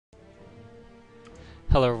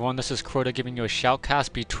Hello everyone, this is Crota giving you a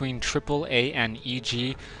shoutcast between AAA and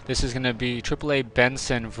EG. This is going to be AAA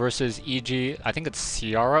Bensen versus EG. I think it's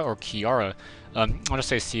Ciara or Kiara. I'll just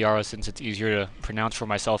say Ciara since it's easier to pronounce for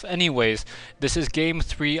myself. Anyways, this is game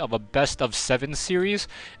 3 of a best of 7 series.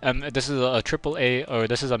 This is a AAA, or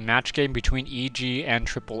this is a match game between EG and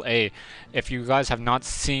AAA. If you guys have not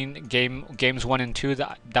seen games 1 and 2,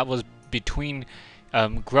 that was between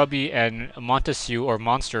Grubby and Montesue or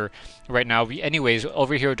Monster right now. Anyways,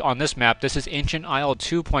 over here on this map, this is Ancient Isle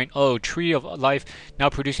 2.0, Tree of Life, now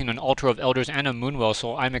producing an Altar of Elders and a Moonwell.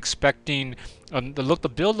 So I'm expecting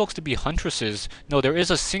the build looks to be Huntresses. No, there is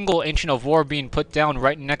a single Ancient of War being put down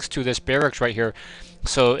right next to this barracks right here.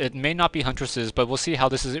 So it may not be Huntresses, but we'll see how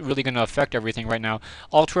this is really going to affect everything right now.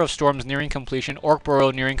 Altar of Storms nearing completion, Orc Burrow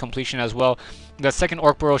nearing completion as well. The second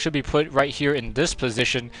Orc Burrow should be put right here in this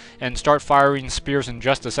position and start firing spears in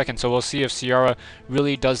just a second. So we'll see if Ciara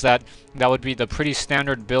really does that. That would be the pretty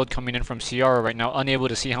standard build coming in from Ciara right now. Unable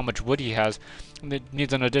to see how much wood he has. It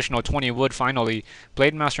needs an additional 20 wood finally.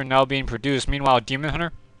 Blade Master now being produced. Meanwhile, Demon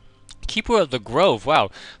Hunter, Keeper of the Grove, wow.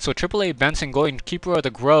 So AAA Bensen going Keeper of the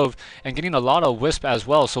Grove and getting a lot of Wisp as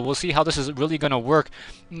well. So we'll see how this is really going to work.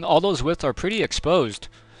 All those Wisps are pretty exposed.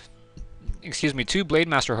 Excuse me, to Blade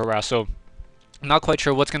Master harass. So I'm not quite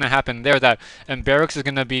sure what's going to happen there. And barracks is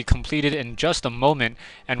going to be completed in just a moment,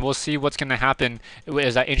 and we'll see what's going to happen.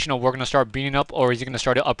 Is that Ancient of War going to start beating up, or is he going to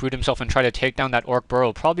start to uproot himself and try to take down that Orc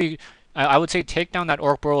Burrow? Probably, I would say take down that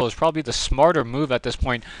Orc Burrow is probably the smarter move at this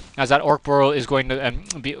point, as that Orc Burrow is going to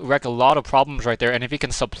wreck a lot of problems right there. And if he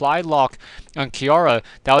can supply lock on Ciara,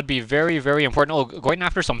 that would be very, very important. Oh, going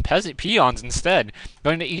after some peons instead.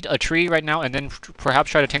 Going to eat a tree right now, and then perhaps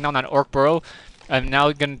try to take down that Orc Burrow. I'm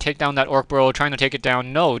now going to take down that Orc Burrow, trying to take it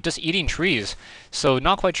down. No, just eating trees. So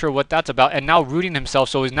not quite sure what that's about. And now rooting himself.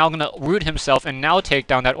 So he's now going to root himself and now take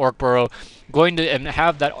down that Orc Burrow. Going to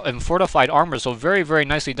have that fortified armor. So very, very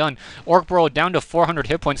nicely done. Orc Burrow down to 400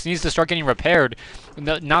 hit points. Needs to start getting repaired.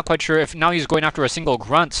 Not quite sure if now he's going after a single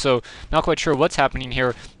grunt. So not quite sure what's happening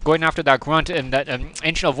here. Going after that grunt, and that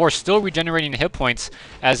Ancient of War still regenerating hit points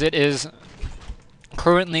as it is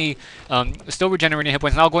currently still regenerating hit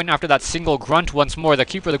points. Now going after that single grunt once more. The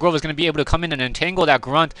Keeper of the Grove is going to be able to come in and entangle that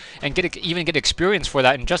grunt and even get experience for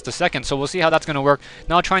that in just a second. So we'll see how that's going to work.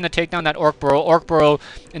 Now trying to take down that Orc Burrow. Orc Burrow,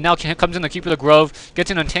 and now comes in the Keeper of the Grove, gets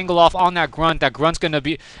an entangle off on that grunt. That grunt's going to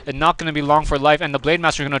be not going to be long for life, and the Blade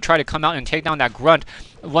Master is going to try to come out and take down that grunt.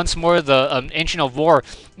 Once more, the Ancient of War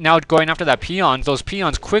now going after that peons. Those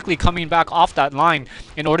peons quickly coming back off that line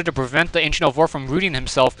in order to prevent the Ancient of War from rooting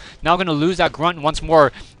himself. Now going to lose that grunt once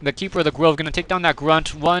more. The Keeper of the Grove going to take down that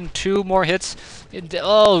grunt. 1, 2 more hits.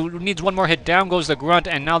 Needs one more hit. Down goes the grunt,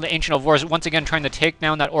 and now the Ancient of War is once again trying to take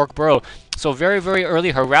down that Orc Burrow. So very, very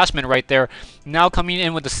early harassment right there. Now coming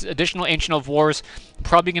in with this additional Ancient of Wars.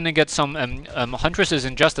 Probably going to get some Huntresses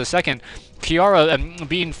in just a second. Ciara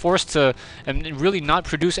being forced to really not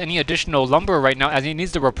produce any additional lumber right now, as he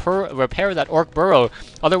needs to repair that Orc Burrow.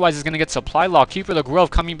 Otherwise, he's going to get supply lock. Keeper of the Grove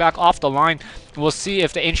coming back off the line. We'll see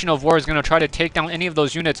if the Ancient of War is going to try to take down any of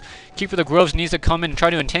those units. Keeper of the Groves needs to come in and try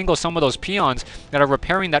to entangle some of those peons that are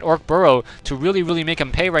repairing that Orc Burrow to really, really make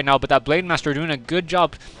him pay right now. But that Blade Master doing a good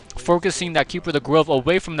job focusing that Keeper of the Grove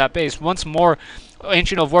away from that base. Once more,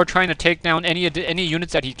 Ancient of War trying to take down any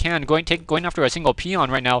units that he can, going after a single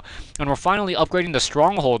peon right now, and we're finally upgrading the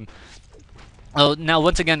stronghold. Now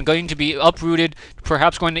once again going to be uprooted,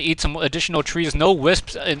 perhaps going to eat some additional trees. No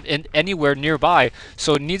wisps anywhere nearby,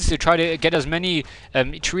 so it needs to try to get as many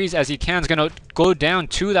trees as he can. Is going to go down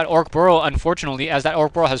to that Orc Burrow, unfortunately, as that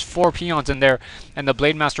Orc Burrow has 4 peons in there, and the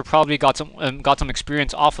Blade Master probably got some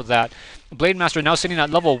experience off of that. Blade Master now sitting at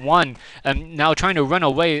level 1 and now trying to run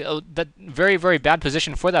away. That very, very bad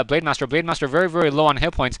position for that Blade Master. Blade Master very, very low on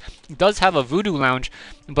hit points. Does have a Voodoo Lounge,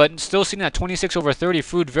 but still sitting at 26 over 30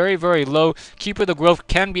 food. Very, very low. Keeper of the Grove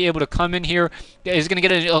can be able to come in here. He's going to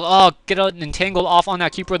get an entangle off on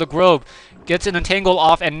that Keeper of the Grove. Gets an entangle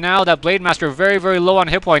off, and now that Blade Master very, very low on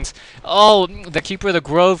hit points. Oh, the Keeper of the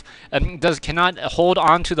Grove cannot hold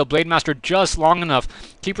on to the Blade Master just long enough.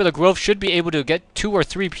 Keeper of the Grove should be able to get 2 or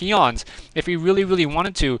 3 peons if he really, really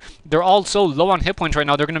wanted to. They're all so low on hit points right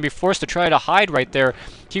now. They're going to be forced to try to hide right there.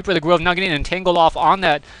 Keeper of the Grove now getting entangled off on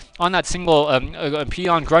that single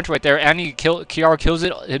peon grunt right there, and Ciara kills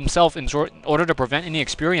it himself in order to prevent any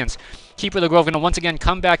experience. Keeper of the Grove going to once again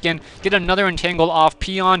come back in, get another entangle off.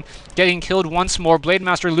 Peon getting killed once more. Blade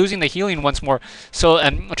Master losing the healing once more. So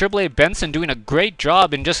AAA Bensen doing a great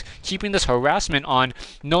job in just keeping this harassment on,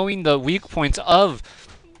 knowing the weak points of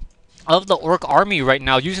of the Orc army right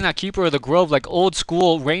now, using that Keeper of the Grove like old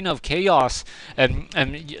school Reign of Chaos, and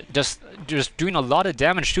just doing a lot of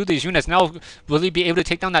damage to these units. Now, will he be able to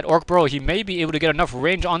take down that Orc Bro? He may be able to get enough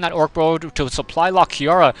range on that Orc Bro to supply lock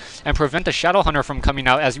Ciara and prevent the Shadow Hunter from coming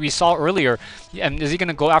out, as we saw earlier. And is he going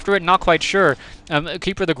to go after it? Not quite sure.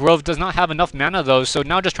 Keeper of the Grove does not have enough mana though, so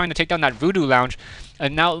now just trying to take down that Voodoo Lounge.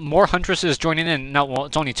 And now more Huntresses joining in. Now, well,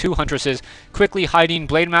 it's only 2 Huntresses. Quickly hiding.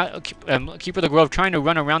 Keeper of the Grove trying to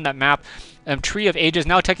run around that map. Tree of Ages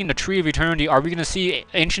now taking the Tree of Eternity. Are we going to see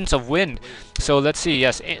Ancients of Wind? So let's see.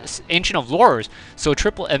 Yes, Ancient of Lores. So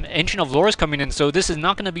triple Ancient of Lores coming in. So this is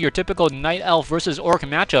not going to be your typical Night Elf versus Orc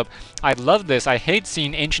matchup. I love this. I hate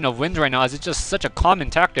seeing Ancient of Winds right now, as it's just such a common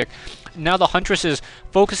tactic. Now the Huntresses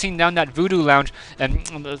focusing down that Voodoo Lounge,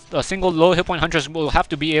 and a single low hit point Huntress will have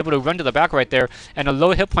to be able to run to the back right there, and a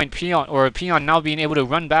low hit point Peon, or a Peon now being able to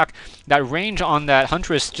run back. That range on that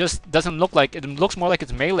Huntress just doesn't look like, it looks more like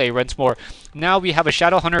it's melee once more. Now we have a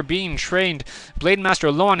Shadow Hunter being trained. Blade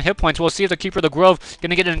Master low on hit points. We'll see if the Keeper of the Grove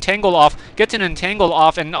gonna get an Entangle off. Gets an Entangle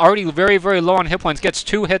off, and already very, very low on hit points. Gets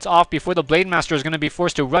 2 hits off before the Blade Master is gonna be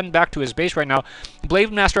forced to run back to his base right now.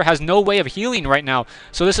 Blade Master has no way of healing right now,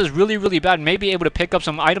 so this is really, really bad. May be able to pick up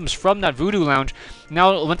some items from that Voodoo Lounge.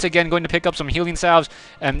 Now, once again, going to pick up some healing salves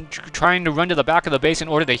and trying to run to the back of the base in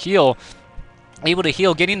order to heal. Able to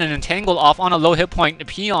heal, getting an Entangle off on a low hit point.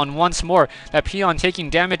 Peon once more. That Peon taking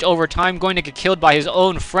damage over time, going to get killed by his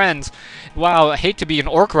own friends. Wow, I hate to be an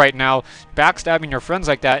Orc right now, backstabbing your friends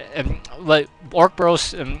like that. And like Orc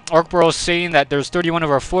Bros saying that there's 31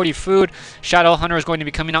 over 40 food. Shadow Hunter is going to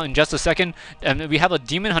be coming out in just a second. And we have a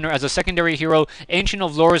Demon Hunter as a secondary hero. Ancient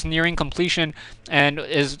of Lore is nearing completion. And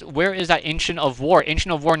where is that Ancient of War?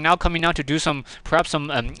 Ancient of War now coming out to do perhaps some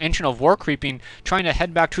Ancient of War creeping, trying to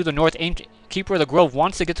head back to the north. Keeper of the Grove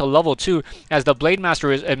wants to get to level 2, as the Blade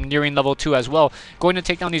Master is nearing level 2 as well. Going to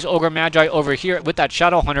take down these Ogre Magi over here with that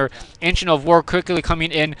Shadow Hunter. Ancient of War quickly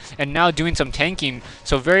coming in and now doing some tanking.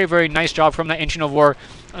 So very, very nice job from that Ancient of War.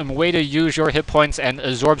 Way to use your hit points and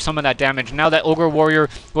absorb some of that damage. Now that Ogre Warrior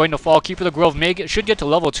going to fall. Keeper of the Grove should get to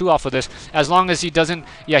level 2 off of this, as long as he doesn't.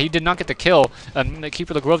 Yeah, he did not get the kill. The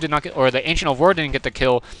Keeper of the Grove did not get, or the Ancient of War didn't get the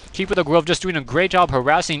kill. Keeper of the Grove just doing a great job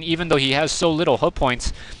harassing, even though he has so little hit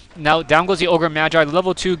points. Now down goes the Ogre Magi,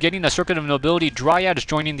 level 2, getting the Circuit of Nobility. Dryad is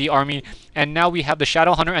joining the army, and now we have the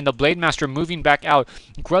Shadow Hunter and the Blade Master moving back out.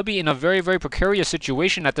 Grubby in a very, very precarious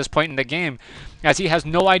situation at this point in the game, as he has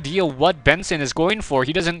no idea what Bensen is going for.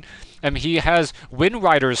 He doesn't, he has Wind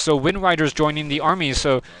Riders, so Wind Riders joining the army,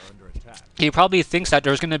 so he probably thinks that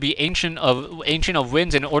there's going to be Ancient of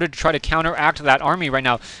Winds in order to try to counteract that army right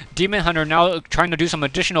now. Demon Hunter now trying to do some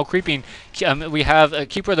additional creeping. We have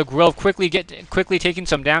Keeper of the Grove quickly taking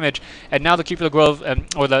some damage, and now the Keeper of the Grove,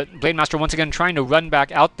 or the Blade Master once again trying to run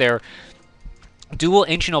back out there. Dual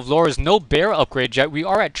Ancient of Lore, no bear upgrade yet. We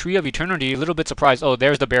are at Tree of Eternity. A little bit surprised. Oh,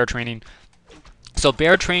 there's the bear training. So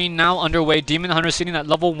bear training now underway. Demon Hunter sitting at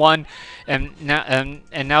level 1, and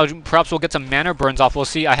now perhaps we'll get some mana burns off. We'll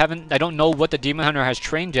see. I don't know what the Demon Hunter has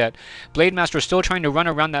trained yet. Blade Master still trying to run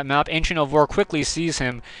around that map. Ancient of War quickly sees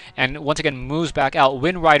him and once again moves back out.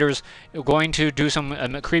 Wind Riders going to do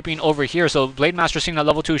some creeping over here. So Blade Master sitting at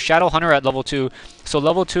level 2. Shadow Hunter at level 2. So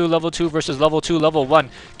level 2 versus level 2, level 1.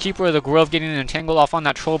 Keeper of the Grove getting an Entangle off on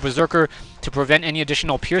that Troll Berserker to prevent any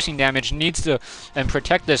additional piercing damage. Needs to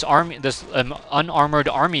protect this army, this unarmored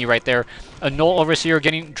army right there. A Null Overseer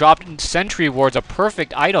getting dropped Sentry Wards, a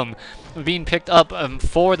perfect item being picked up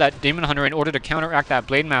for that Demon Hunter in order to counteract that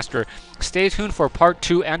Blade Master. Stay tuned for part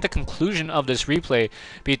 2 and the conclusion of this replay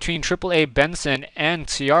between AAA Bensen and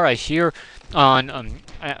Ciara here on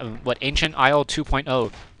Ancient Isle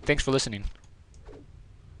 2.0. Thanks for listening.